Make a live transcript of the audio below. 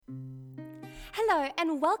Hello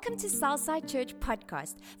and welcome to Southside Church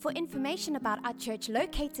podcast. For information about our church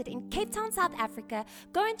located in Cape Town, South Africa,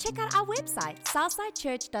 go and check out our website,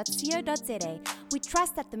 southsidechurch.co.za. We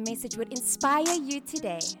trust that the message would inspire you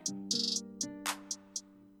today.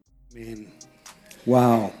 Amen.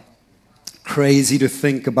 Wow. Crazy to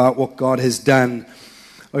think about what God has done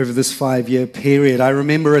over this 5-year period. I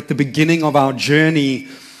remember at the beginning of our journey,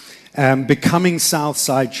 becoming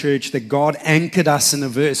Southside Church, that God anchored us in a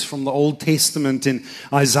verse from the Old Testament in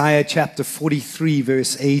Isaiah chapter 43,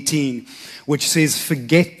 verse 18, which says,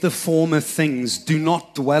 "Forget the former things, do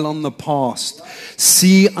not dwell on the past.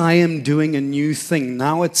 See, I am doing a new thing.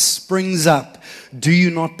 Now it springs up. Do you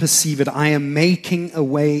not perceive it? I am making a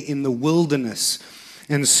way in the wilderness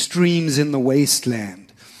and streams in the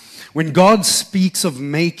wasteland." When God speaks of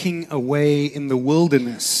making a way in the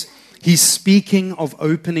wilderness, He's speaking of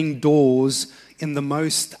opening doors in the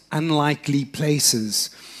most unlikely places,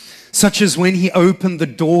 such as when He opened the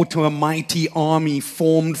door to a mighty army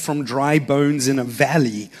formed from dry bones in a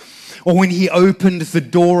valley, or when He opened the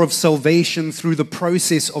door of salvation through the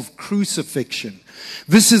process of crucifixion.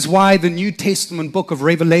 This is why the New Testament book of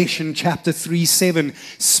Revelation chapter 3:7,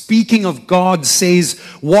 speaking of God, says,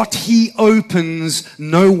 "What He opens,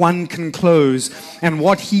 no one can close, and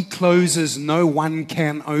what He closes, no one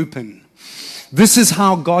can open." This is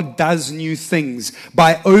how God does new things,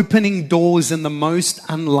 by opening doors in the most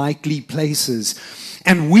unlikely places.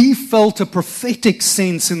 And we felt a prophetic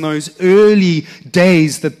sense in those early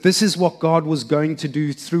days that this is what God was going to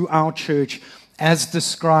do through our church, as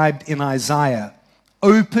described in Isaiah.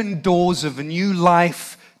 Open doors of a new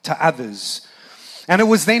life to others. And it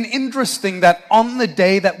was then interesting that on the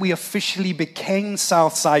day that we officially became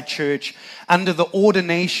Southside Church, under the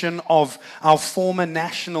ordination of our former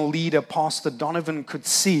national leader, Pastor Donovan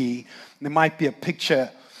Coetzee, there might be a picture.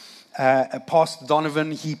 Pastor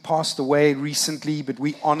Donovan, he passed away recently, but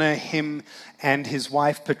we honor him and his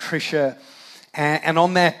wife, Patricia. And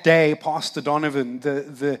on that day, Pastor Donovan,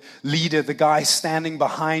 the leader, the guy standing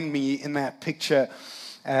behind me in that picture,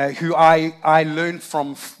 who I learned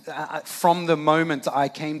from the moment I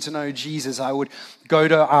came to know Jesus. I would go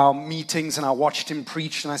to our meetings and I watched him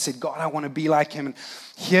preach and I said, God, I want to be like him. And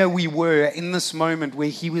here we were in this moment where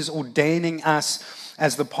he was ordaining us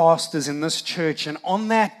as the pastors in this church. And on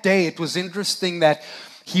that day, it was interesting that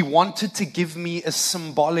he wanted to give me a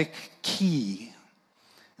symbolic key.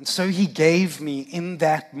 And so he gave me, in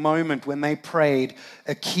that moment when they prayed,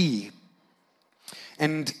 a key.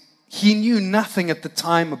 And he knew nothing at the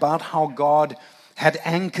time about how God had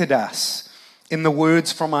anchored us in the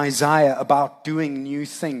words from Isaiah about doing new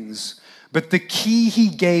things. But the key he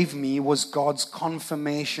gave me was God's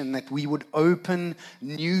confirmation that we would open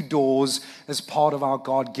new doors as part of our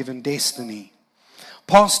God-given destiny.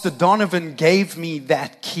 Pastor Donovan gave me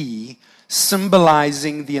that key,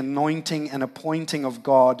 symbolizing the anointing and appointing of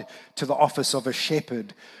God to the office of a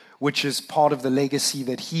shepherd, which is part of the legacy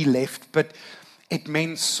that he left. But it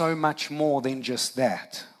meant so much more than just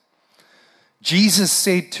that. Jesus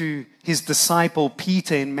said to his disciple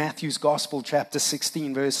Peter in Matthew's Gospel, chapter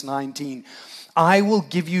 16, verse 19, "I will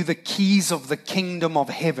give you the keys of the kingdom of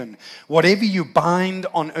heaven. Whatever you bind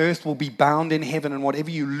on earth will be bound in heaven, and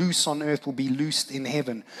whatever you loose on earth will be loosed in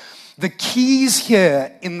heaven." The keys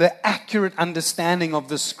here, in the accurate understanding of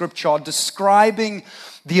the scripture, are describing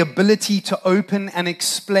the ability to open and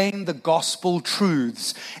explain the gospel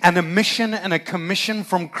truths, and a mission and a commission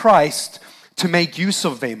from Christ to make use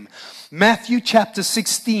of them. Matthew chapter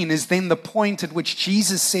 16 is then the point at which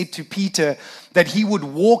Jesus said to Peter that he would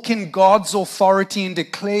walk in God's authority and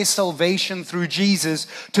declare salvation through Jesus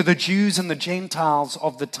to the Jews and the Gentiles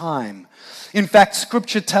of the time. In fact,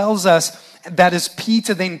 scripture tells us that as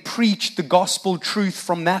Peter then preached the gospel truth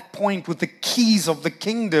from that point with the keys of the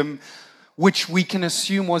kingdom, which we can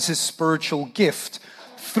assume was his spiritual gift,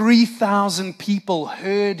 3,000 people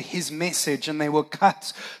heard his message and they were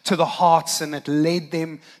cut to the hearts, and it led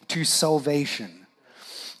them to salvation.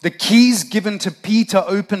 The keys given to Peter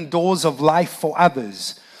opened doors of life for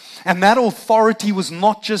others. And that authority was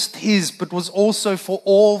not just his, but was also for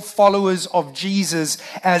all followers of Jesus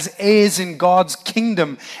as heirs in God's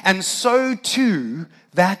kingdom. And so too,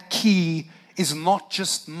 that key is not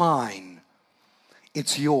just mine,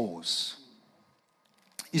 it's yours.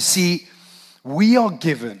 You see, we are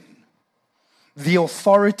given the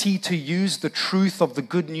authority to use the truth of the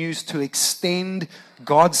good news to extend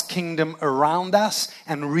God's kingdom around us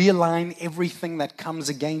and realign everything that comes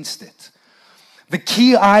against it. The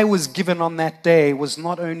key I was given on that day was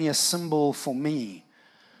not only a symbol for me,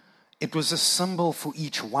 it was a symbol for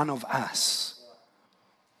each one of us.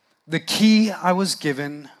 The key I was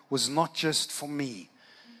given was not just for me,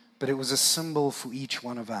 but it was a symbol for each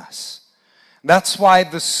one of us. That's why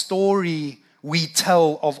the story we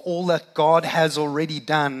tell of all that God has already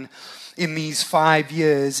done in these 5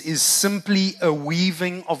 years is simply a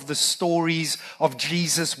weaving of the stories of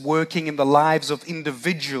Jesus working in the lives of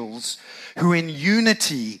individuals who in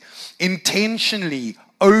unity intentionally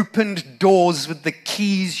opened doors with the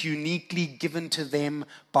keys uniquely given to them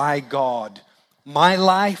by God. My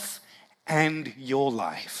life and your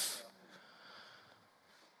life.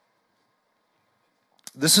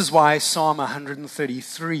 This is why Psalm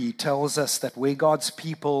 133 tells us that where God's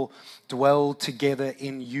people dwell together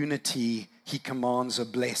in unity, He commands a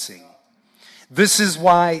blessing. This is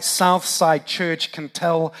why Southside Church can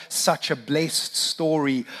tell such a blessed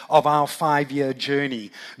story of our 5-year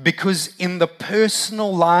journey. Because in the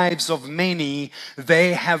personal lives of many,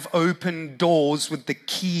 they have opened doors with the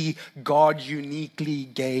key God uniquely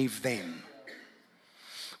gave them.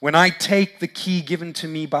 When I take the key given to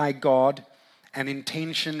me by God and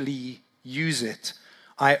intentionally use it,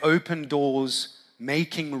 I open doors,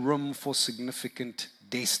 making room for significant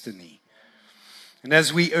destiny. And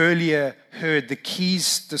as we earlier heard, the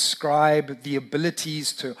keys describe the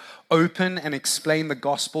abilities to open and explain the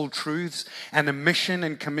gospel truths and a mission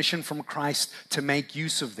and commission from Christ to make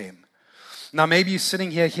use of them. Now, maybe you're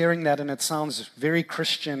sitting here hearing that and it sounds very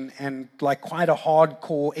Christian and like quite a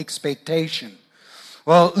hardcore expectation.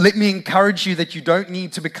 Well, let me encourage you that you don't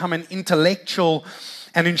need to become an intellectual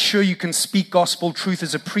and ensure you can speak gospel truth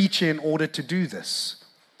as a preacher in order to do this.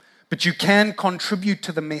 But you can contribute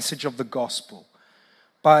to the message of the gospel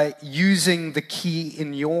by using the key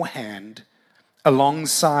in your hand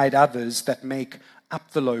alongside others that make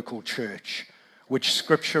up the local church, which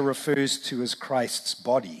Scripture refers to as Christ's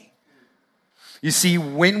body. You see,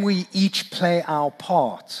 when we each play our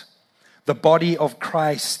part, the body of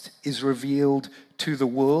Christ is revealed to the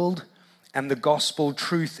world, and the gospel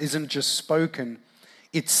truth isn't just spoken,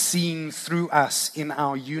 it's seen through us in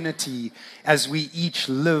our unity as we each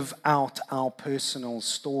live out our personal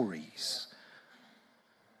stories.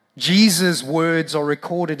 Jesus' words are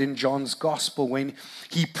recorded in John's gospel when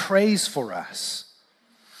he prays for us.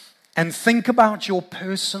 And think about your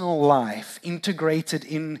personal life integrated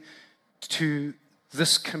into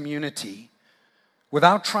this community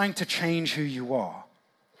without trying to change who you are.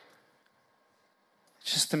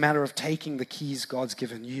 It's just a matter of taking the keys God's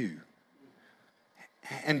given you.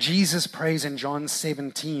 And Jesus prays in John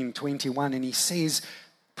 17:21, and he says,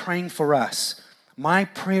 praying for us, my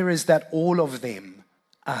prayer is that all of them,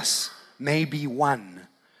 us, may be one.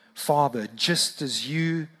 Father, just as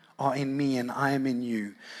you are in me and I am in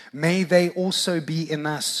you, may they also be in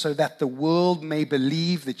us, so that the world may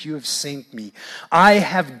believe that you have sent me. I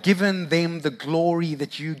have given them the glory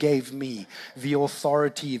that you gave me, the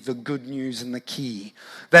authority, the good news, and the key,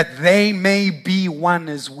 that they may be one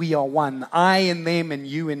as we are one, I in them and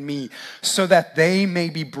you in me, so that they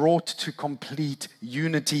may be brought to complete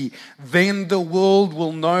unity. Then the world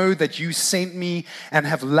will know that you sent me and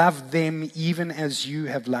have loved them even as you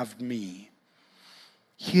have loved me.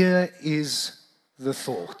 Here is the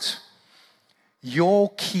thought.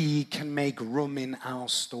 Your key can make room in our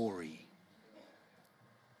story.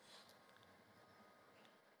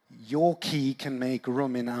 Your key can make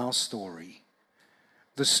room in our story.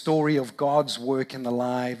 The story of God's work in the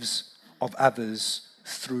lives of others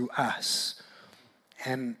through us.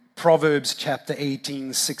 And Proverbs chapter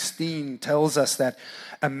 18:16 tells us that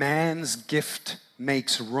a man's gift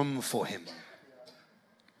makes room for him.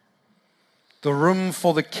 The room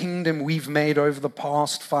for the kingdom we've made over the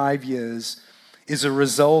past 5 years is a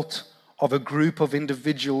result of a group of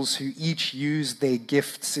individuals who each used their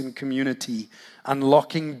gifts in community,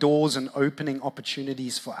 unlocking doors and opening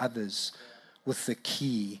opportunities for others with the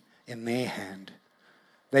key in their hand.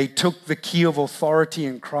 They took the key of authority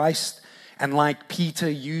in Christ and, like Peter,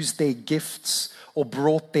 used their gifts or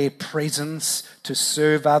brought their presence to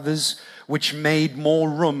serve others, which made more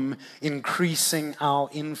room, increasing our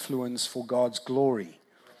influence for God's glory.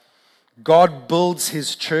 God builds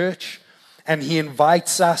His church, and He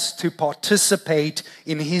invites us to participate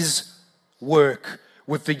in His work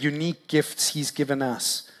with the unique gifts He's given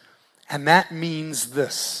us. And that means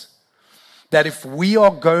this, that if we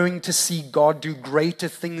are going to see God do greater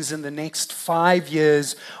things in the next 5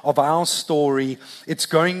 years of our story,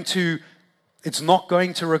 it's not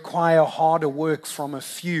going to require harder work from a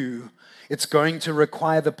few. It's going to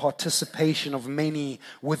require the participation of many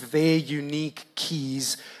with their unique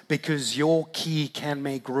keys, because your key can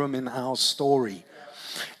make room in our story.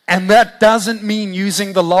 And that doesn't mean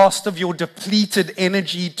using the last of your depleted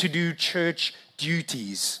energy to do church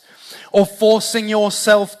duties. or forcing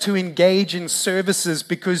yourself to engage in services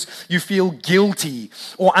because you feel guilty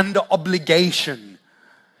or under obligation.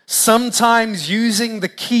 Sometimes using the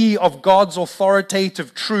key of God's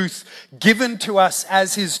authoritative truth given to us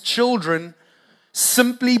as His children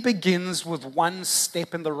simply begins with one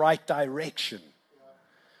step in the right direction.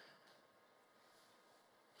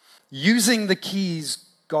 Using the keys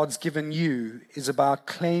God's given you is about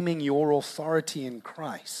claiming your authority in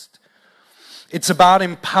Christ. It's about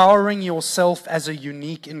empowering yourself as a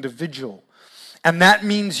unique individual. And that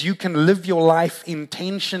means you can live your life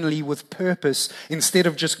intentionally with purpose instead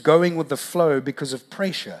of just going with the flow because of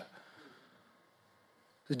pressure.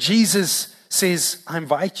 Jesus says, I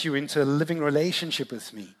invite you into a living relationship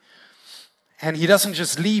with me. And He doesn't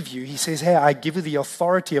just leave you. He says, hey, I give you the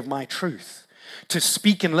authority of my truth to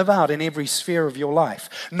speak and live out in every sphere of your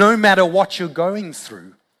life, no matter what you're going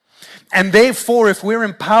through. And therefore, if we're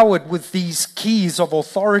empowered with these keys of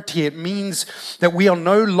authority, it means that we are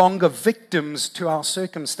no longer victims to our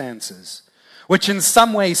circumstances, which in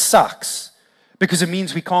some ways sucks because it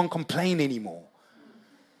means we can't complain anymore.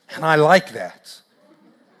 And I like that.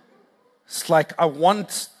 It's like I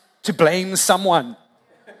want to blame someone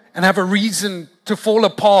and have a reason to fall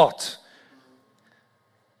apart.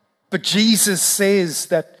 But Jesus says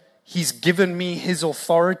that He's given me His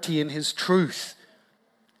authority and His truth.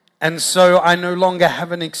 And so I no longer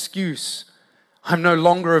have an excuse. I'm no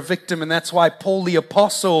longer a victim. And that's why Paul the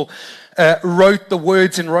Apostle wrote the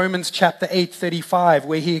words in Romans chapter 8:35,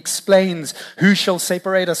 where he explains who shall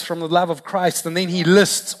separate us from the love of Christ. And then he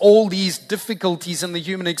lists all these difficulties in the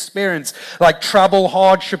human experience, like trouble,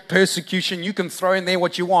 hardship, persecution. You can throw in there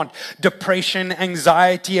what you want. Depression,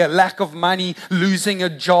 anxiety, a lack of money, losing a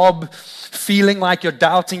job, feeling like you're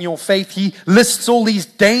doubting your faith. He lists all these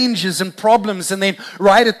dangers and problems. And then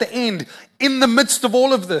right at the end, in the midst of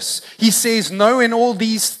all of this, he says, no, in all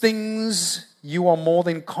these things, you are more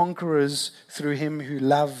than conquerors through Him who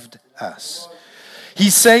loved us.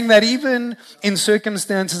 He's saying that even in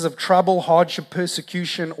circumstances of trouble, hardship,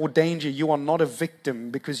 persecution, or danger, you are not a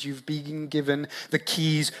victim because you've been given the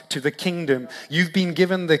keys to the kingdom. You've been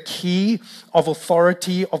given the key of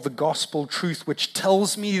authority of the gospel truth, which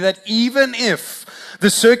tells me that even if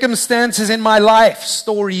the circumstances in my life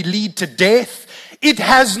story lead to death, it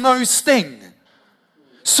has no sting.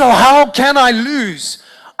 So how can I lose?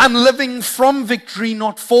 I'm living from victory,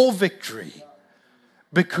 not for victory,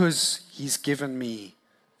 because He's given me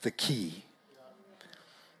the key.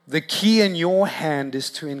 The key in your hand is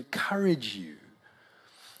to encourage you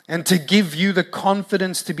and to give you the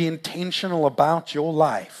confidence to be intentional about your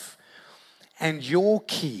life. And your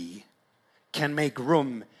key can make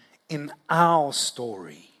room in our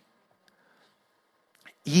story,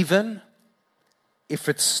 even if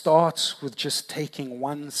it starts with just taking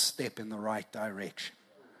one step in the right direction.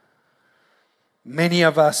 Many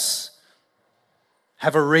of us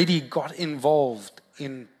have already got involved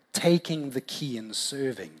in taking the key and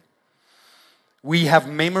serving. We have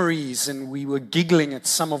memories, and we were giggling at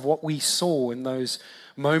some of what we saw in those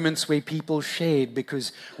moments where people shared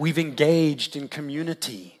because we've engaged in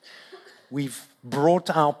community. We've brought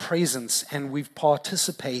our presence and we've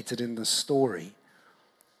participated in the story.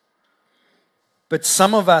 But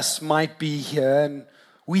some of us might be here and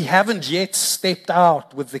we haven't yet stepped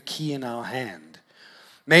out with the key in our hand.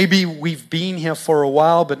 Maybe we've been here for a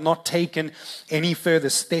while but not taken any further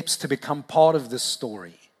steps to become part of this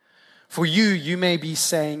story. For you, you may be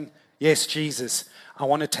saying, yes, Jesus, I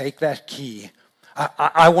want to take that key.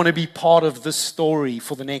 I want to be part of this story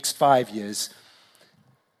for the next 5 years.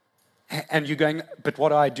 And you're going, but what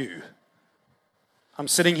do I do? I'm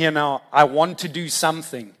sitting here now. I want to do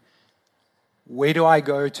something. Where do I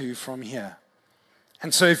go to from here?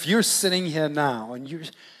 And so if you're sitting here now and you're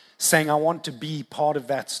saying, I want to be part of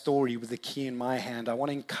that story with the key in my hand, I want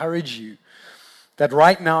to encourage you that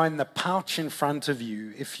right now in the pouch in front of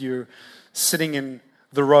you, if you're sitting in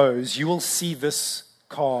the rows, you will see this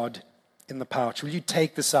card in the pouch. Will you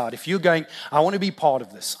take this out? If you're going, I want to be part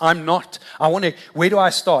of this. I'm not. I want to, where do I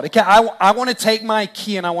start? Okay, I want to take my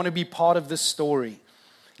key and I want to be part of this story.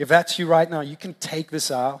 If that's you right now, you can take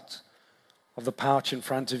this out of the pouch in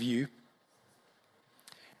front of you.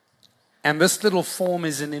 And this little form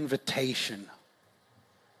is an invitation.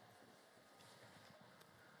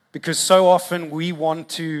 Because so often we want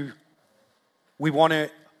to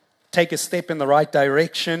take a step in the right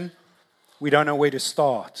direction. We don't know where to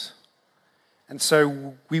start. And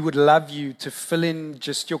so we would love you to fill in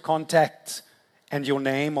just your contact and your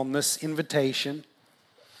name on this invitation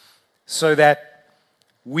so that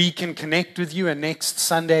we can connect with you. And next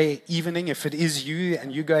Sunday evening, if it is you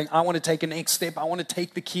and you're going, I want to take a next step, I want to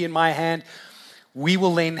take the key in my hand, We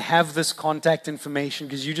will then have this contact information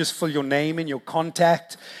because you just fill your name and your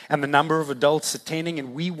contact and the number of adults attending,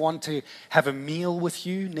 and we want to have a meal with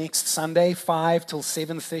you next Sunday, 5 till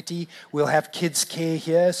 7:30. We'll have kids care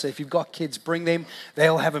here, so if you've got kids, bring them.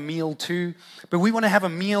 They'll have a meal too. But we want to have a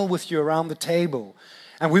meal with you around the table.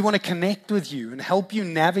 And we want to connect with you and help you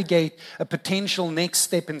navigate a potential next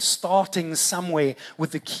step in starting somewhere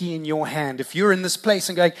with the key in your hand. If you're in this place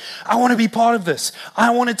and going, I want to be part of this.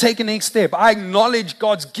 I want to take a next step. I acknowledge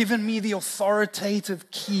God's given me the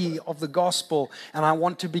authoritative key of the gospel, and I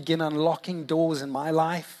want to begin unlocking doors in my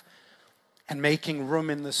life and making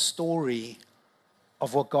room in the story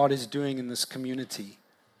of what God is doing in this community.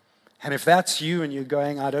 And if that's you and you're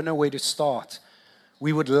going, I don't know where to start,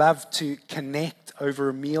 we would love to connect over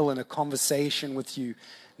a meal and a conversation with you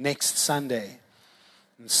next Sunday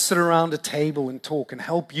and sit around a table and talk and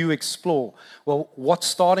help you explore, well, what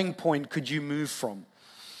starting point could you move from?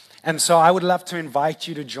 And so I would love to invite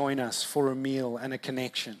you to join us for a meal and a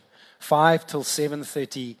connection, 5 till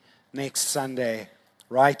 7:30 next Sunday,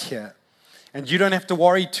 right here. And you don't have to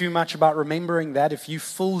worry too much about remembering that. If you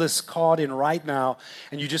fill this card in right now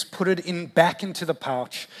and you just put it in back into the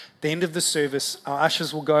pouch, at the end of the service, our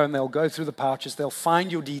ushers will go and they'll go through the pouches. They'll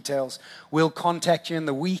find your details. We'll contact you in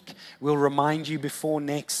the week. We'll remind you before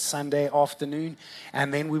next Sunday afternoon.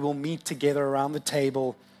 And then we will meet together around the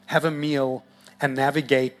table, have a meal, and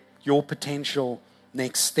navigate your potential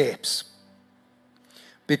next steps.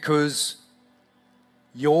 Because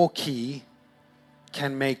your key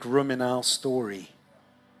can make room in our story.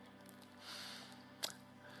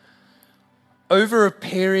 Over a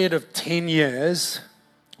period of 10 years,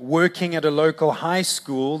 working at a local high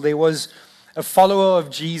school, there was a follower of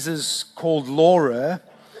Jesus called Laura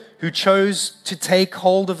who chose to take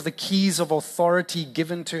hold of the keys of authority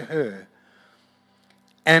given to her.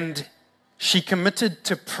 And she committed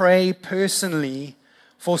to pray personally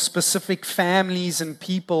for specific families and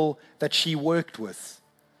people that she worked with.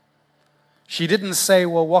 She didn't say,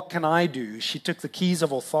 well, what can I do? She took the keys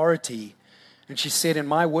of authority and she said, in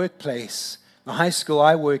my workplace, the high school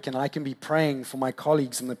I work in, I can be praying for my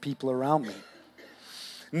colleagues and the people around me.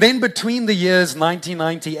 And then between the years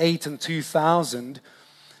 1998 and 2000,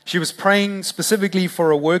 she was praying specifically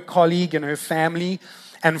for a work colleague and her family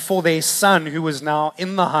and for their son who was now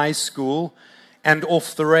in the high school and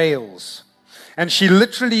off the rails. And she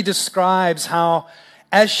literally describes how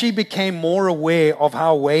as she became more aware of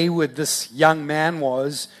how wayward this young man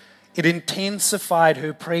was, it intensified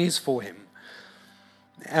her praise for him.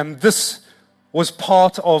 And this was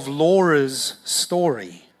part of Laura's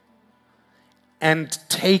story. And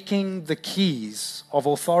taking the keys of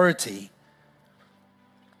authority.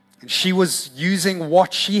 And she was using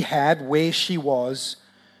what she had, where she was,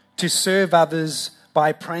 to serve others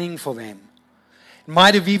by praying for them. It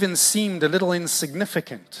might have even seemed a little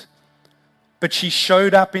insignificant. But she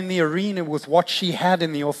showed up in the arena with what she had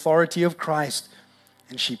in the authority of Christ,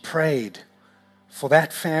 and she prayed for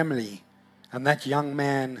that family and that young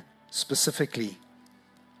man specifically.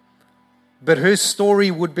 But her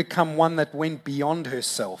story would become one that went beyond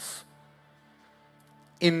herself.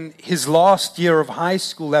 In his last year of high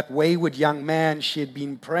school, that wayward young man she had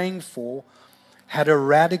been praying for had a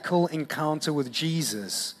radical encounter with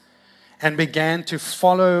Jesus and began to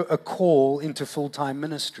follow a call into full-time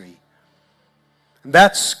ministry.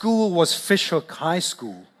 That school was Fishhook High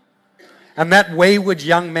School. And that wayward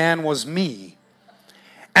young man was me.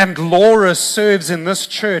 And Laura serves in this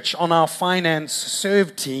church on our finance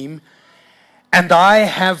serve team. And I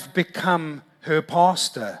have become her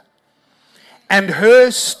pastor. And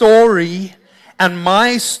her story and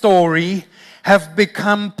my story have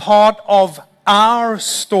become part of our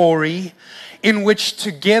story, in which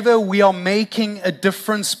together we are making a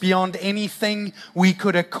difference beyond anything we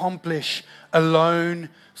could accomplish alone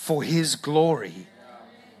for His glory.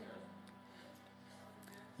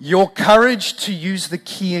 Your courage to use the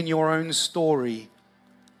key in your own story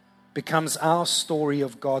becomes our story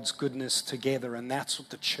of God's goodness together, and that's what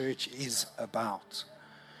the church is about.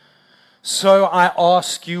 So I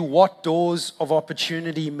ask you, what doors of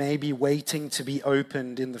opportunity may be waiting to be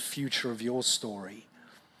opened in the future of your story?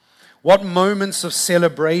 What moments of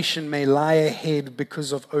celebration may lie ahead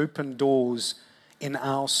because of open doors in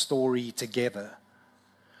our story together?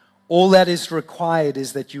 All that is required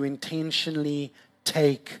is that you intentionally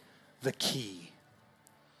take the key.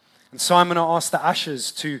 And so I'm going to ask the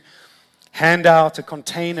ushers to hand out a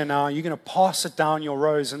container now. You're going to pass it down your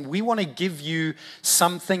rows, and we want to give you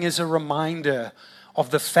something as a reminder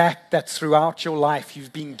of the fact that throughout your life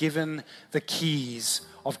you've been given the keys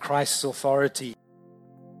of Christ's authority.